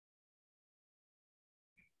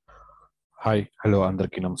Hi hello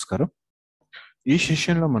అందరికీ నమస్కారం. ఈ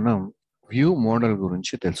సెషన్లో మనం వ్యూ మోడల్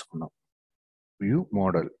గురించి తెలుసుకుందాం. వ్యూ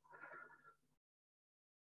మోడల్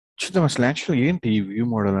చూద్దాం. అసలు యాక్చువల్ ఏంటి ఈ వ్యూ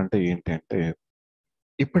మోడల్ అంటే ఏంటి అంటే,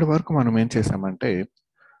 ఇప్పటి వరకు మనం ఏం చేసామంటే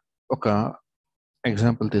ఒక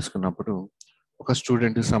ఎగ్జాంపుల్ తీసుకున్నప్పుడు ఒక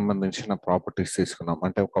స్టూడెంట్కి సంబంధించిన ప్రాపర్టీస్ తీసుకున్నాం.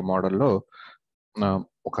 అంటే ఒక మోడల్లో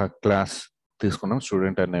ఒక క్లాస్ తీసుకున్నాం,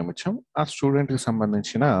 స్టూడెంట్ అని నేమ్ ఇచ్చాం. ఆ స్టూడెంట్కి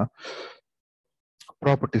సంబంధించిన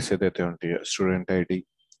ప్రాపర్టీస్ ఏదైతే ఉంటాయో student ID,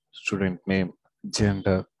 student name,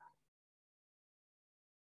 gender,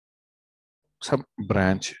 some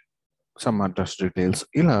branch, some address details,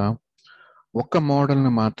 ఇలా ఒక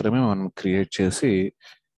మోడల్ని మాత్రమే మనం క్రియేట్ చేసి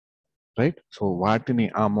రైట్. సో వాటిని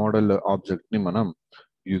ఆ మోడల్ ఆబ్జెక్ట్ని మనం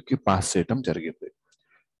వ్యూకి పాస్ చేయటం జరిగింది.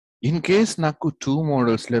 ఇన్ కేస్ నాకు 2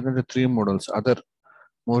 మోడల్స్ లేదంటే 3 మోడల్స్ అదర్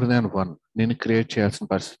మోర్ దాన్ 1 నేను క్రియేట్ చేయాల్సిన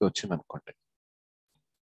పరిస్థితి వచ్చింది అనుకోండి.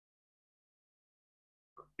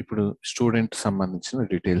 ఇప్పుడు స్టూడెంట్ సంబంధించిన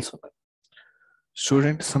డీటెయిల్స్ ఉన్నాయి.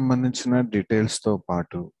 స్టూడెంట్ సంబంధించిన డీటెయిల్స్తో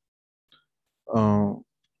పాటు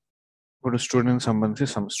ఇప్పుడు స్టూడెంట్ సంబంధించి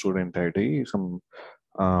some student ID, some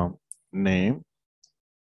name,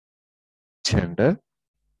 gender,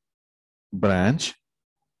 branch,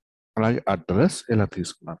 అలాగే అడ్రస్ ఇలా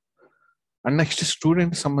తీసుకున్నాను. అండ్ నెక్స్ట్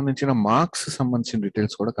స్టూడెంట్ సంబంధించిన మార్క్స్ సంబంధించిన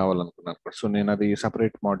డీటెయిల్స్ కూడా కావాలనుకున్నాను. సో నేను అది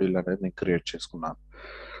సపరేట్ మాడ్యూల్ అనేది నేను క్రియేట్ చేసుకున్నాను.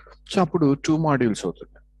 సో అప్పుడు 2 మాడ్యూల్స్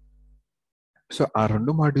అవుతుంది. సో ఆ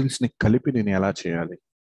 2 మాడ్యూల్స్ని కలిపి నేను ఎలా చేయాలి,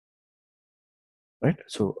 రైట్?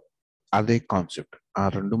 సో అదే కాన్సెప్ట్. ఆ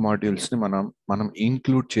 2 మాడ్యూల్స్ని మనం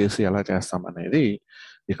ఇంక్లూడ్ చేసి ఎలా చేస్తాం అనేది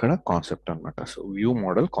ఇక్కడ కాన్సెప్ట్ అనమాట. So view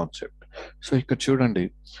model concept. So ఇక్కడ చూడండి,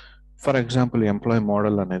 ఫర్ ఎగ్జాంపుల్ ఎంప్లాయ్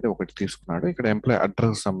మోడల్ అనేది ఒకటి తీసుకున్నాడు. ఇక్కడ ఎంప్లాయ్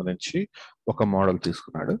అడ్రస్ సంబంధించి ఒక మోడల్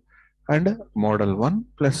తీసుకున్నాడు. అండ్ మోడల్ 1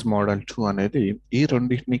 ప్లస్ మోడల్ 2 అనేది ఈ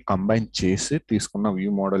రెండింటిని కంబైన్ చేసి తీసుకున్న వ్యూ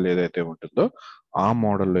మోడల్ ఏదైతే ఉంటుందో ఆ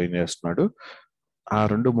మోడల్లో ఏం చేస్తున్నాడు, ఆ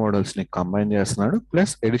 2 మోడల్స్ ని కంబైన్ చేస్తున్నాడు.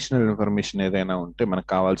 ప్లస్ ఎడిషనల్ ఇన్ఫర్మేషన్ ఏదైనా ఉంటే మనకు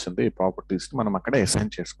కావాల్సింది ఈ ప్రాపర్టీస్ ని మనం అక్కడ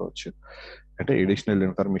అసైన్ చేసుకోవచ్చు. అంటే ఎడిషనల్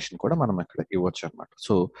ఇన్ఫర్మేషన్ కూడా మనం అక్కడ ఇవ్వచ్చు అనమాట.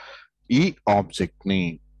 సో ఈ ఆబ్జెక్ట్ ని,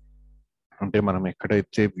 అంటే మనం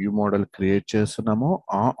ఎక్కడైతే వ్యూ మోడల్ క్రియేట్ చేస్తున్నామో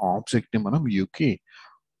ఆ ఆబ్జెక్ట్ ని మనం వ్యూకి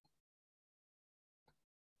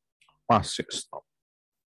పాస్ చేస్తాం,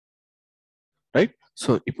 రైట్?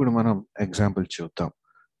 సో ఇప్పుడు మనం ఎగ్జాంపుల్ చూద్దాం.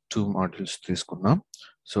 2 మాడ్యూల్స్ తీసుకున్నాం.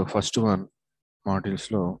 సో ఫస్ట్ వన్ మాడ్యూల్స్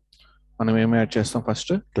లో మనం ఏమి యాడ్ చేస్తాం,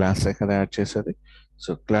 ఫస్ట్ క్లాస్ కదా యాడ్ చేసేది.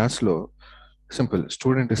 సో క్లాస్లో సింపుల్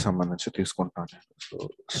స్టూడెంట్కి సంబంధించి తీసుకుంటాను. సో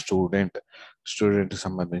స్టూడెంట్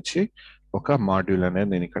సంబంధించి ఒక మాడ్యూల్ అనేది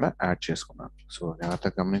నేను ఇక్కడ యాడ్ చేసుకున్నాను. సో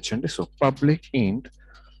జాగ్రత్తగా గమనించండి. సో పబ్లిక్ ఇంట్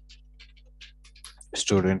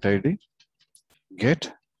student ID, get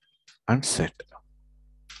and set,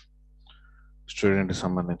 స్టూడెంట్కి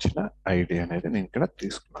సంబంధించిన ఐడి అనేది నేను ఇక్కడ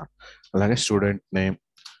తీసుకున్నాను. అలాగే student name,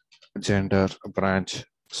 gender, branch,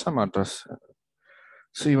 some address.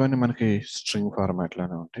 So ఇవన్నీ మనకి స్ట్రింగ్ ఫార్మాట్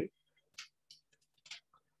లోనే ఉంటాయి.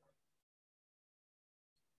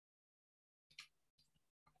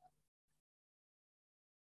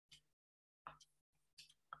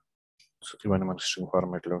 సో ఇవన్నీ మనకి స్ట్రింగ్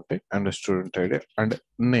ఫార్మాట్ లో ఉంటాయి. And student ID and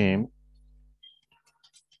name,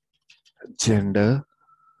 gender,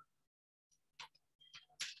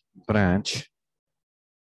 branch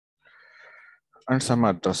and some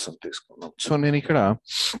address అని తీసుకున్నాం. సో నేను ఇక్కడ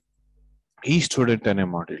ఈ స్టూడెంట్ అనే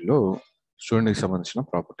మాడ్యూల్లో స్టూడెంట్కి సంబంధించిన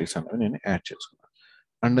ప్రాపర్టీస్ అనేవి నేను యాడ్ చేసుకున్నాను.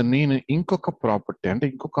 అండ్ నేను ఇంకొక ప్రాపర్టీ అంటే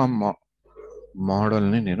ఇంకొక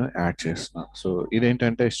మోడల్ని నేను యాడ్ చేస్తున్నాను. సో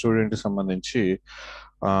ఇదేంటంటే స్టూడెంట్కి సంబంధించి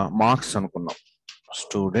మార్క్స్ అనుకున్నాం.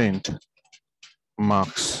 Student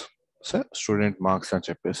marks, sir student marks అని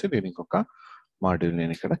చెప్పేసి నేను ఇంకొక మాడ్యూల్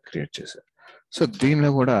నేను ఇక్కడ క్రియేట్ చేశాను. సో దీనిలో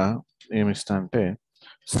కూడా ఏమిస్తా అంటే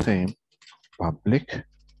సేమ్ పబ్లిక్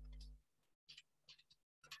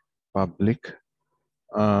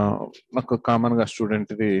నాకు కామన్గా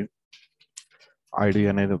స్టూడెంట్ది ఐడి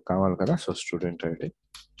అనేది కావాలి కదా. So student ID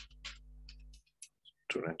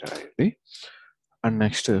and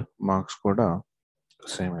next marks కూడా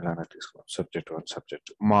సేమ్ ఇలానే తీసుకున్నాం. సబ్జెక్ట్ 1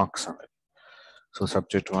 సబ్జెక్ట్ మార్క్స్ అనేది. సో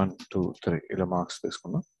సబ్జెక్ట్ 1 2 3 ఇలా మార్క్స్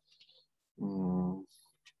తీసుకున్నాం.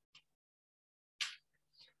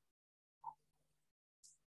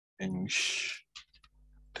 ఇంగ్లీష్,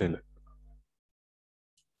 తెలుగు,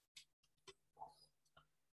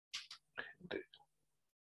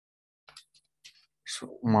 సో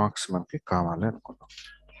మార్క్స్ మనకి కావాలి అనుకున్నాం.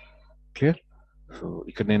 క్లియర్? సో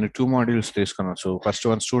ఇక్కడ నేను 2 మాడ్యూల్స్ తీసుకున్నాను. So first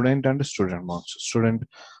one student and student marks. Student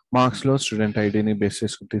marks లో స్టూడెంట్ ఐడిని బేస్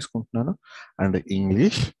చేసుకుని తీసుకుంటున్నాను. And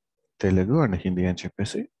English, Telugu and Hindi అని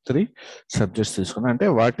చెప్పేసి 3 సబ్జెక్ట్స్ తీసుకున్నాను. అంటే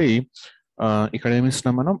వాటి ఇక్కడ ఏమి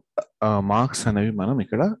ఇస్తున్నాం మనం, మార్క్స్ అనేవి మనం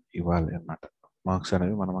ఇక్కడ ఇవ్వాలి అన్నమాట. మార్క్స్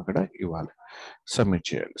అనేవి మనం అక్కడ ఇవ్వాలి, సబ్మిట్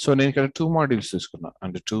చేయాలి. సో నేను ఇక్కడ 2 మాడ్యూల్స్ తీసుకున్నాను,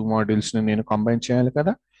 అంటే 2 మాడ్యూల్స్ని నేను కంబైన్ చేయాలి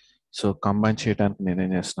కదా. సో కంబైన్ చేయడానికి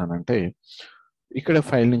నేనేం చేస్తున్నానంటే ఇక్కడ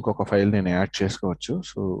ఇంకొక ఫైల్ నేను యాడ్ చేసుకోవచ్చు.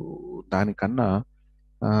 సో దానికన్నా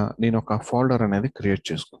నేను ఒక ఫోల్డర్ అనేది క్రియేట్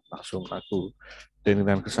చేసుకుంటున్నాను. సో నాకు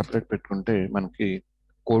దానికి సపరేట్ పెట్టుకుంటే మనకి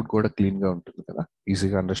కోడ్ కూడా క్లీన్గా ఉంటుంది కదా,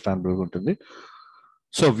 ఈజీగా అండర్స్టాండబుల్గా ఉంటుంది.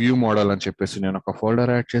 సో వ్యూ మోడల్ అని చెప్పేసి నేను ఒక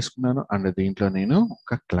ఫోల్డర్ యాడ్ చేసుకున్నాను, అండ్ దీంట్లో నేను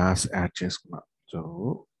ఒక క్లాస్ యాడ్ చేసుకున్నాను. సో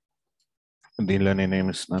దీనిలో నేను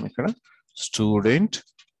ఏమి ఇస్తున్నాను, ఇక్కడ student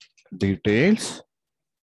details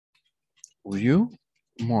view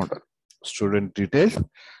model. Student details,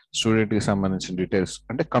 student కి సంబంధించిన డీటెయిల్స్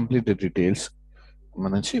అంటే కంప్లీట్ డీటెయిల్స్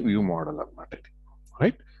సంబంధించి వ్యూ మోడల్ అన్నమాట ఇది,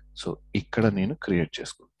 రైట్. సో ఇక్కడ నేను క్రియేట్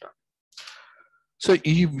చేసుకుంటాను. సో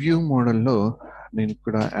ఈ వ్యూ మోడల్లో నేను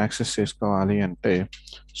ఇక్కడ యాక్సెస్ చేసుకోవాలి అంటే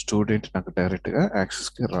స్టూడెంట్ నాకు డైరెక్ట్గా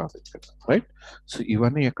యాక్సెస్కి రాదు ఇక్కడ, రైట్. సో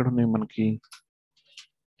ఇవన్నీ ఎక్కడున్నాయి మనకి,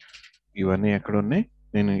 ఇవన్నీ ఎక్కడున్నాయి,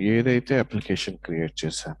 నేను ఏదైతే అప్లికేషన్ క్రియేట్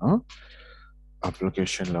చేశానో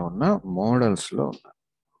అప్లికేషన్లో ఉన్న మోడల్స్లో ఉన్నా,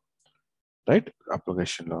 రైట్.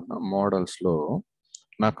 అప్లికేషన్లో ఉన్న మోడల్స్లో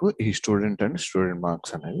నాకు ఈ స్టూడెంట్ అండ్ స్టూడెంట్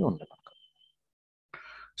మార్క్స్ అనేవి ఉన్నాయి.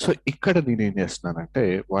 సో ఇక్కడ నేను ఏం చేస్తున్నానంటే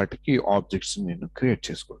వాటికి ఆబ్జెక్ట్స్ నేను క్రియేట్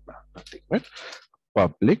చేసుకుంటున్నాను. Nothing but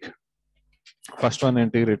public, first one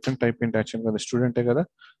ఏంటి, రిటర్న్ టైప్ ఏంటి, యాక్చువల్ కదా స్టూడెంటే కదా.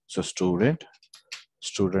 సో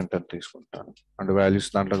స్టూడెంట్ అని తీసుకుంటాను, అండ్ వాల్యూస్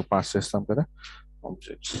దాంట్లోకి పాస్ చేస్తాం కదా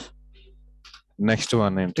ఆబ్జెక్ట్స్. నెక్స్ట్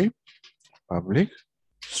వన్ ఏంటి, public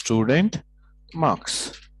student marks,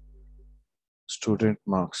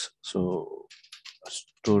 so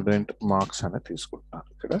student marks అనేది తీసుకుంటున్నాను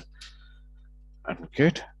ఇక్కడ, and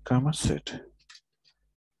get comma set.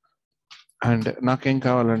 And నాకేం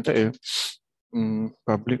కావాలంటే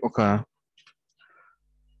పబ్లిక్ ఒక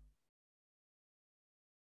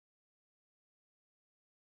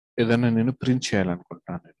ఏదైనా నేను ప్రింట్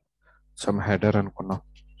చేయాలనుకుంటున్నాను, నేను సమ్ హెడర్ అనుకున్నాం,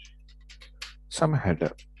 సమ్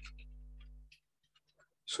హెడర్.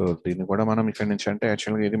 సో దీన్ని కూడా మనం ఇక్కడ నుంచి అంటే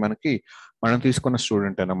యాక్చువల్గా ఇది మనకి మనం తీసుకున్న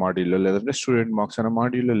స్టూడెంట్ అనే మాడ్యూల్లో లేదంటే స్టూడెంట్ మార్క్స్ అనే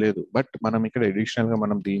మాడ్యూల్లో లేదు, బట్ మనం ఇక్కడ అడిషనల్ గా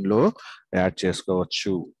మనం దీనిలో యాడ్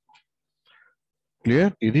చేసుకోవచ్చు.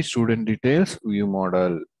 క్లియర్, ఇది స్టూడెంట్ డీటెయిల్స్ వ్యూ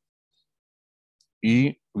మోడల్. ఈ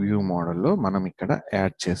వ్యూ మోడల్లో మనం ఇక్కడ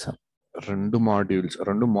యాడ్ చేసాం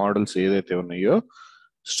రెండు మోడల్స్ ఏదైతే ఉన్నాయో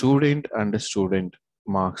స్టూడెంట్ అండ్ స్టూడెంట్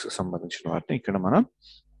మార్క్స్ సంబంధించిన వాటిని ఇక్కడ మనం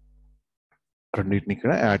రెండింటిని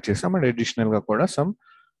ఇక్కడ యాడ్ చేసాం, అండ్ అడిషనల్ గా కూడా సమ్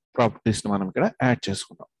ప్రాపర్టీస్ ని మనం ఇక్కడ యాడ్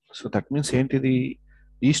చేసుకున్నాం. సో దట్ మీన్స్ ఏంటిది,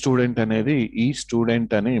 ఈ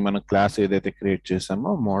స్టూడెంట్ అని మన క్లాస్ ఏదైతే క్రియేట్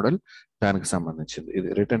చేసామో మోడల్ దానికి సంబంధించింది, ఇది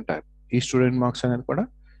రిటర్న్ టైప్. ఈ స్టూడెంట్ మార్క్స్ అనేది కూడా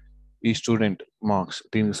ఈ స్టూడెంట్ మార్క్స్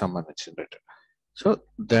దీనికి సంబంధించింది రిటర్న్. సో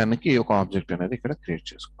దానికి ఒక ఆబ్జెక్ట్ అనేది ఇక్కడ క్రియేట్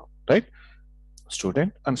చేసుకున్నాం, right.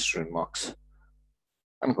 Student and student marks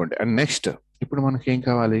అనుకోండి. అండ్ నెక్స్ట్ ఇప్పుడు మనకి ఏం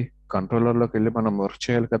కావాలి, కంట్రోలర్లోకి వెళ్ళి మనం వర్క్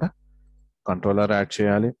చేయాలి కదా, కంట్రోలర్ యాడ్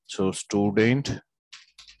చేయాలి. సో స్టూడెంట్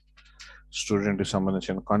కి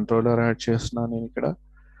సంబంధించిన కంట్రోలర్ యాడ్ చేస్తున్నాను నేను ఇక్కడ.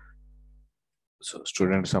 సో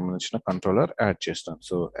స్టూడెంట్ సంబంధించిన కంట్రోలర్ యాడ్ చేస్తాను.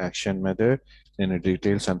 సో యాక్షన్ మెథడ్ నేను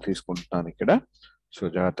డీటెయిల్స్ అని తీసుకుంటున్నాను ఇక్కడ. సో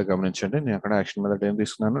జాగ్రత్తగా గమనించండి, నేను అక్కడ యాక్షన్ మెథడ్ ఏం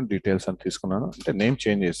తీసుకున్నాను, డీటెయిల్స్ అని తీసుకున్నాను, అంటే నేమ్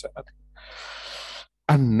చేంజ్ చేశాను అది.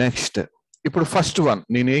 అండ్ నెక్స్ట్ ఇప్పుడు ఫస్ట్ వన్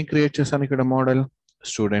నేను ఏం క్రియేట్ చేశాను ఇక్కడ, మోడల్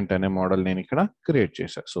స్టూడెంట్ అనే మోడల్ నేను ఇక్కడ క్రియేట్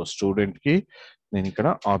చేశాను. సో స్టూడెంట్ కి నేను ఇక్కడ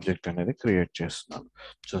ఆబ్జెక్ట్ అనేది క్రియేట్ చేస్తున్నాను.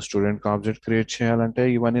 సో స్టూడెంట్ కి ఆబ్జెక్ట్ క్రియేట్ చేయాలంటే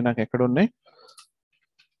ఇవన్నీ నాకు ఎక్కడ ఉన్నాయి,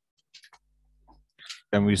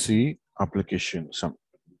 MVC application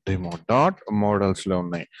demo dot models లో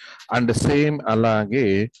ఉన్నాయి. అండ్ సేమ్ అలాగే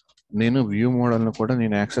నేను వ్యూ మోడల్ ను కూడా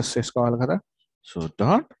నేను యాక్సెస్ చేసుకోవాలి కదా. సో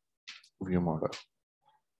డాట్ వ్యూ మోడల్,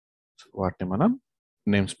 వాటిని మనం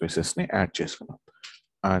నేమ్ స్పేసెస్ ని యాడ్ చేసుకున్నాం.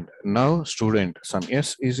 And now student some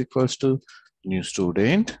yes is equals to new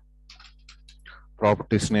student,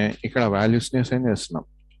 properties ని ఇక్కడ వాల్యూస్ ని అసైన్ చేస్తున్నాం.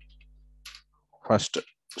 ఫస్ట్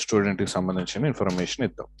స్టూడెంట్ కి సంబంధించిన ఇన్ఫర్మేషన్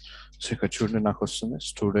ఇద్దాం. సో ఇక్కడ చూడండి నాకు వస్తుంది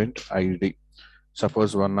student ID,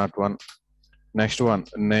 suppose 101. Next one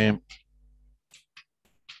name,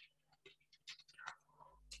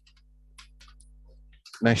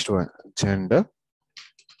 next one gender.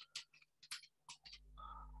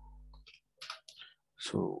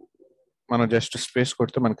 So మనం జస్ట్ స్పేస్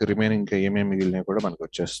కొడితే మనకి రిమైనింగ్ ఇంకా ఏమేమి మిగిలినాయి కూడా మనకు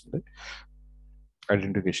వచ్చేస్తుంది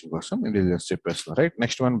ఐడెంటిఫికేషన్ కోసం, ఇది జస్ట్ చెప్పేస్తుంది, right.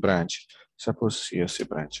 Next one branch, suppose CSC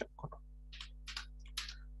branch అనుకున్నాం.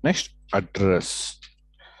 Next address,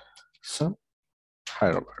 so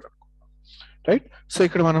Hyderabad, right. So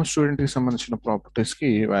ఇక్కడ మనం స్టూడెంట్ కి సంబంధించిన ప్రాపర్టీస్ కి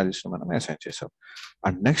వాల్యూస్ మనం అసైన్ చేసాం.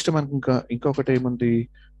 అండ్ నెక్స్ట్ మనకి ఇంకొకటి ఏముంది,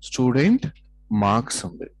 స్టూడెంట్ మార్క్స్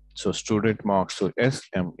ఉంది. So student marks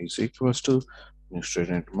SM is equals to new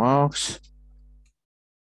student marks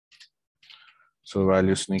so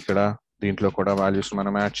వాల్యూస్ని ఇక్కడ దీంట్లో కూడా వాల్యూస్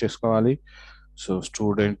మనం యాడ్ చేసుకోవాలి. సో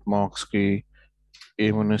స్టూడెంట్ మార్క్స్కి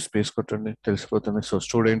ఏమున్న స్పేస్ కొట్టండి తెలిసిపోతుంది. So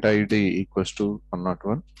student ID equals to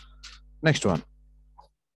 101. Next one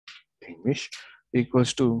English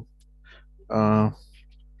equals to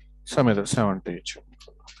some 70 ఇచ్చాం.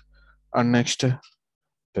 And next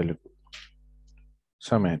Telugu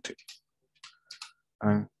some 80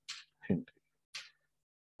 and Hindi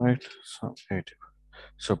write some 80.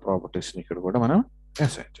 So ప్రాపర్టీస్ని ఇక్కడ కూడా మనం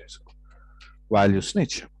అసైన్ చేసాం, వాల్యూస్ని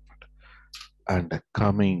ఇచ్చాం. అండ్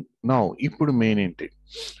కమింగ్ నౌ ఇప్పుడు మెయిన్ ఏంటి,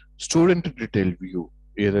 స్టూడెంట్ డీటెయిల్ వ్యూ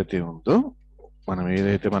ఏదైతే ఉందో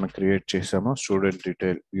మనం క్రియేట్ చేసామో student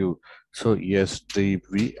detail view. So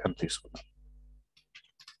SDV అని తీసుకున్నాం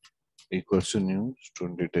equals to new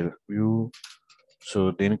student detail view. So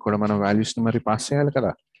దీనికి కూడా మనం వాల్యూస్ని మరి పాస్ చేయాలి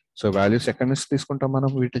కదా. సో వాల్యూస్ ఎక్కడి నుంచి తీసుకుంటాం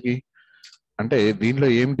మనం వీటికి అంటే దీనిలో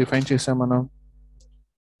ఏం డిఫైన్ చేసాం మనం,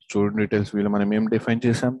 స్టూడెంట్ డీటెయిల్స్ వీళ్ళు మనం ఏం డిఫైన్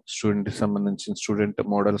చేసాం, స్టూడెంట్కి సంబంధించిన స్టూడెంట్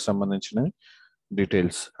మోడల్ సంబంధించిన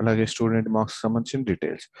డీటెయిల్స్, అలాగే స్టూడెంట్ మార్క్స్ సంబంధించిన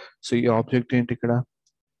డీటెయిల్స్. సో ఈ ఆబ్జెక్ట్ ఏంటి ఇక్కడ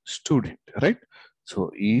స్టూడెంట్ రైట్. సో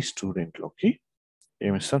ఈ స్టూడెంట్ లోకి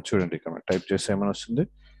ఏమి ఇస్తాం చూడండి, ఇక్కడ టైప్ చేస్తే ఏమైనా వస్తుంది.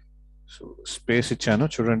 సో స్పేస్ ఇచ్చాను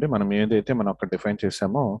చూడండి, మనం ఏదైతే మనం అక్కడ డిఫైన్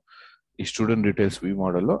చేసామో ఈ స్టూడెంట్ డీటెయిల్స్ వ్యూ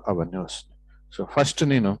మోడల్లో అవన్నీ వస్తుంది. సో ఫస్ట్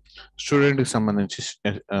నేను స్టూడెంట్కి సంబంధించి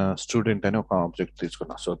స్టూడెంట్ అని ఒక ఆబ్జెక్ట్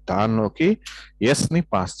తీసుకున్నా. సో దానిలోకి ఎస్ని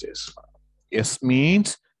పాస్ చేస్తున్నాను. ఎస్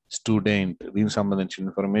మీన్స్ స్టూడెంట్, దీనికి సంబంధించిన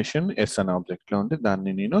ఇన్ఫర్మేషన్ ఎస్ అనే ఆబ్జెక్ట్ లో ఉంది,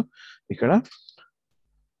 దాన్ని నేను ఇక్కడ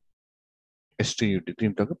ఎస్టీయూటీ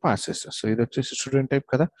దీంట్లోకి పాస్ చేస్తాను. సో ఇది వచ్చేసి స్టూడెంట్ టైప్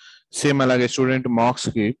కదా. సేమ్ అలాగే స్టూడెంట్ మార్క్స్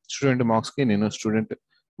కి నేను స్టూడెంట్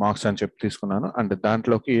మార్క్స్ అని చెప్పి తీసుకున్నాను. అండ్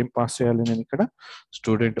దాంట్లోకి ఏం పాస్ చేయాలి నేను ఇక్కడ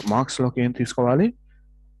స్టూడెంట్ మార్క్స్ లోకి ఏం తీసుకోవాలి,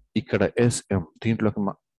 ఇక్కడ ఎస్ఎం దీంట్లోకి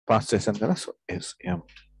పాస్ చేశాను కదా. So S M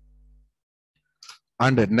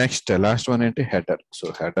and next last one ఏంటి header. So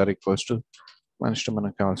header equals to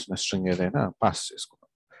మనకు కావాల్సిన స్ట్రింగ్ ఏదైనా పాస్ చేసుకున్నాం.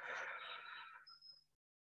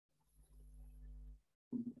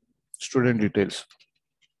 స్టూడెంట్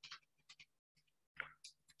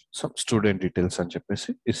డీటెయిల్స్ అని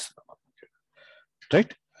చెప్పేసి ఇస్తున్నాం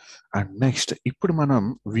రైట్. అండ్ నెక్స్ట్ ఇప్పుడు మనం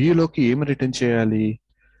వ్యూలోకి ఏమి రిటర్న్ చేయాలి,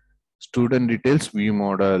 స్టూడెంట్ డీటెయిల్స్ వ్యూ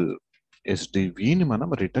మోడల్ ఎస్డివిని మనం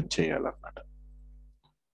రిటర్న్ చేయాలన్నమాట.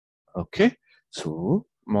 ఓకే, సో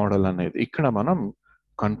మోడల్ అనేది ఇక్కడ మనం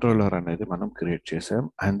కంట్రోలర్ అనేది మనం క్రియేట్ చేసాం.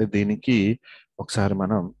 అండ్ దీనికి ఒకసారి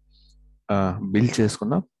మనం బిల్డ్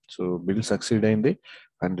చేసుకున్నాం. సో బిల్డ్ సక్సీడ్ అయింది.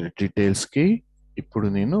 అండ్ డీటెయిల్స్ కి ఇప్పుడు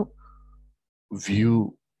నేను వ్యూ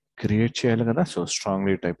క్రియేట్ చేయాలి కదా. So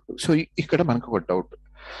strongly type. సో ఇక్కడ మనకు ఒక డౌట్,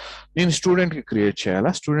 నేను స్టూడెంట్ కి క్రియేట్ చేయాలా,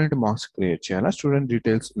 స్టూడెంట్ మార్క్స్ క్రియేట్ చేయాలా, student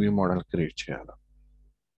details view model create చేయాలా?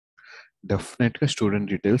 డెఫినెట్ గా స్టూడెంట్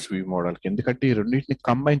డీటెయిల్స్ వ్యూ మోడల్ కి, ఎందుకంటే ఈ రెండింటిని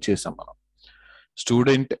కంబైన్ చేసాం మనం.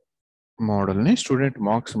 స్టూడెంట్ మోడల్ని స్టూడెంట్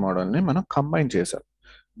మార్క్స్ మోడల్ని మనం కంబైన్ చేసాం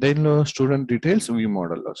దీనిలో స్టూడెంట్ డీటెయిల్స్ వ్యూ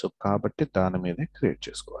మోడల్లో. సో కాబట్టి దాని మీదే క్రియేట్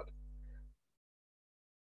చేసుకోవాలి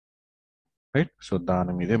రైట్. సో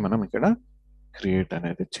దాని మీదే మనం ఇక్కడ క్రియేట్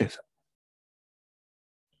అనేది చేసాం.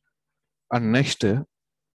 అండ్ నెక్స్ట్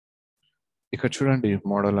ఇక్కడ చూడండి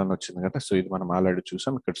మోడల్ అని వచ్చింది కదా. సో ఇది మనం ఆల్రెడీ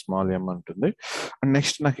చూసాం, ఇక్కడ స్మాల్ ఎం ఉంటుంది. అండ్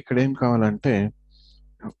నెక్స్ట్ నాకు ఇక్కడ ఏం కావాలంటే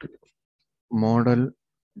మోడల్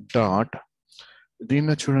డాట్,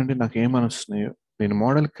 దీనిలో చూడండి నాకు ఏమని వస్తున్నాయో, నేను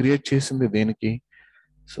మోడల్ క్రియేట్ చేసింది దేనికి,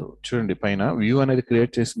 సో చూడండి పైన వ్యూ అనేది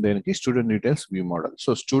క్రియేట్ చేసిన దేనికి student details view model. So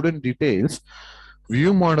student details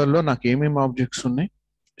view మోడల్లో నాకు ఏమేమి ఆబ్జెక్ట్స్ ఉన్నాయి,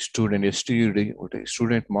 స్టూడెంట్ ఎస్టీయుడి ఒకటి,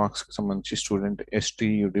 స్టూడెంట్ మార్క్స్ కి సంబంధించి student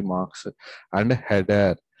ఎస్టీయుడి marks and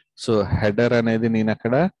header. So header అనేది నేను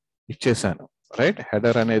అక్కడ ఇచ్చేసాను రైట్.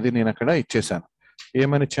 హెడర్ అనేది నేను అక్కడ ఇచ్చేసాను,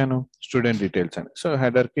 ఏమని ఇచ్చాను స్టూడెంట్ డీటెయిల్స్ అని. సో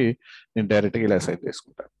హెడర్ కి నేను డైరెక్ట్ గా ఇలా అసైన్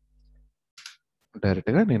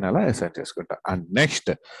చేసుకుంటాను, and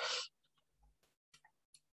next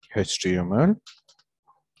HTML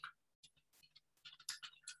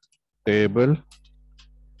table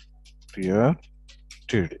tier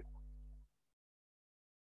td.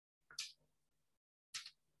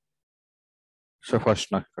 So first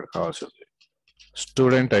నాకు ఇక్కడ కావాల్సింది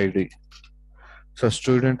స్టూడెంట్ ఐడి. సో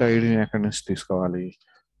స్టూడెంట్ ఐడిని ఎక్కడి నుంచి తీసుకోవాలి,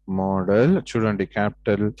 మోడల్ చూడండి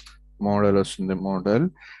క్యాపిటల్ మోడల్ వస్తుంది, మోడల్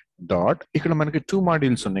డాట్, ఇక్కడ మనకి 2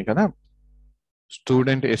 మాడ్యూల్స్ ఉన్నాయి కదా,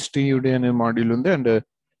 స్టూడెంట్ ఎస్టీయుడి అనే మాడ్యూల్ ఉంది అండ్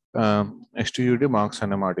ఎస్టీయుడి మార్క్స్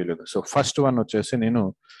అనే మాడ్యూల్ ఉంది. సో ఫస్ట్ వన్ వచ్చేసి నేను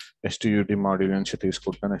ఎస్టీయుడి మాడ్యూల్ నుంచి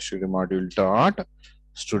తీసుకుంటాను, ఎస్టీయుడి module dot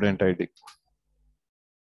student ID.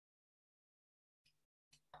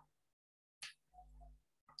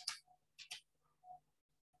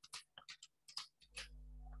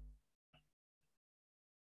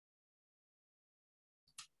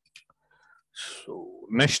 So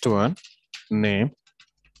next one name,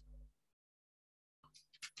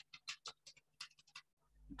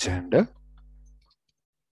 gender,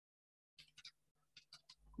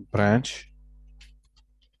 branch,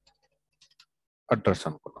 address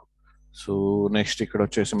అనుకున్నాం. సో నెక్స్ట్ ఇక్కడ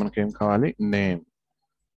వచ్చేసి మనకి ఏం కావాలి, name,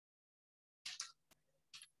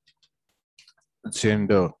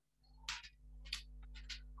 gender,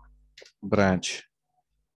 branch,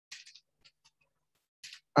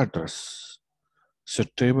 address. So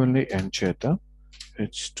టేబుల్ని end చేద్దాం.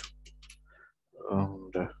 H2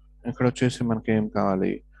 అండ్ ఇక్కడ వచ్చేసి మనకి ఏం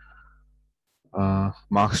కావాలి,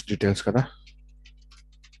 మార్క్స్ డీటెయిల్స్ కదా.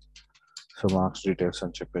 సో మార్క్స్ డీటెయిల్స్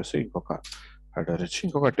అని చెప్పేసి ఇంకొక హెడర్ ఇచ్చి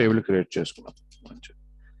ఇంకొక టేబుల్ క్రియేట్ చేసుకున్నాం. మంచి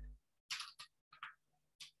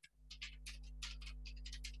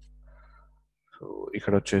సో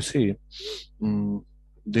ఇక్కడ వచ్చేసి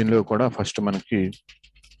దీనిలో కూడా ఫస్ట్ మనకి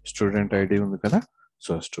స్టూడెంట్ ఐడి ఉంది కదా.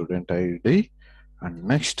 So student ID and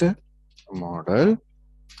next model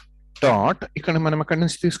dot, ఇక్కడ మనం ఎక్కడి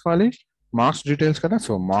నుంచి తీసుకోవాలి, మార్క్స్ డీటెయిల్స్ కదా.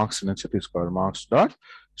 సో మార్క్స్ నుంచి తీసుకోవాలి, marks dot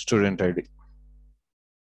student ID.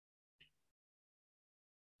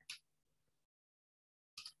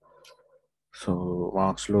 So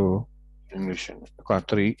మార్క్స్లో English ఒక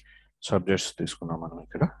 3 సబ్జెక్ట్స్ తీసుకున్నాం మనం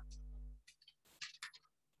ఇక్కడ.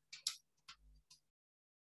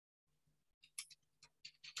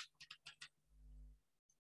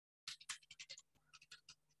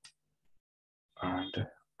 And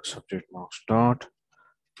subject marks dot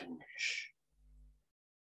English.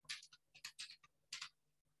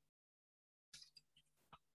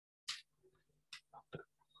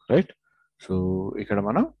 Right. So ఇక్కడ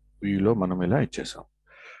మనం వ్యూలో మనం ఇలా ఇచ్చేసాం.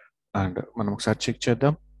 అండ్ మనం ఒకసారి చెక్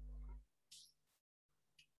చేద్దాం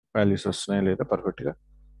వాల్యూస్ వస్తున్నాయి లేదా పర్ఫెక్ట్గా.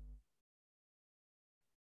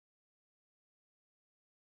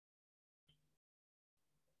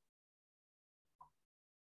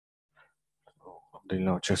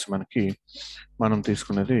 దీనిలో వచ్చేసి మనకి మనం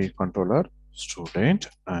తీసుకున్నది controller, student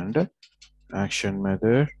and action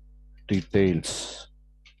method details.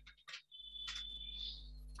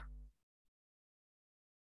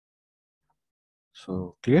 So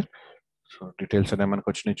clear. So details అనేవి మనకు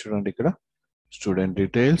వచ్చినాయి చూడండి ఇక్కడ. స్టూడెంట్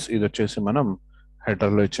డీటెయిల్స్ ఇది వచ్చేసి మనం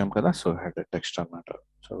హెడర్లో ఇచ్చాం కదా. సో హెడర్ టెక్స్ట్ అన్నమాట.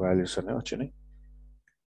 సో వాల్యూస్ అనేవి వచ్చినాయి.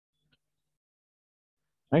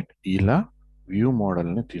 రైట్. ఇలా వ్యూ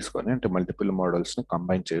మోడల్ని తీసుకొని అంటే మల్టిపుల్ మోడల్స్ని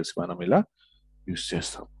కంబైన్ చేసి మనం ఇలా యూస్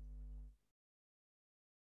చేస్తాం.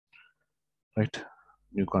 రైట్.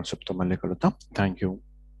 న్యూ కాన్సెప్ట్తో మళ్ళీ కలుద్దాం. Thank you.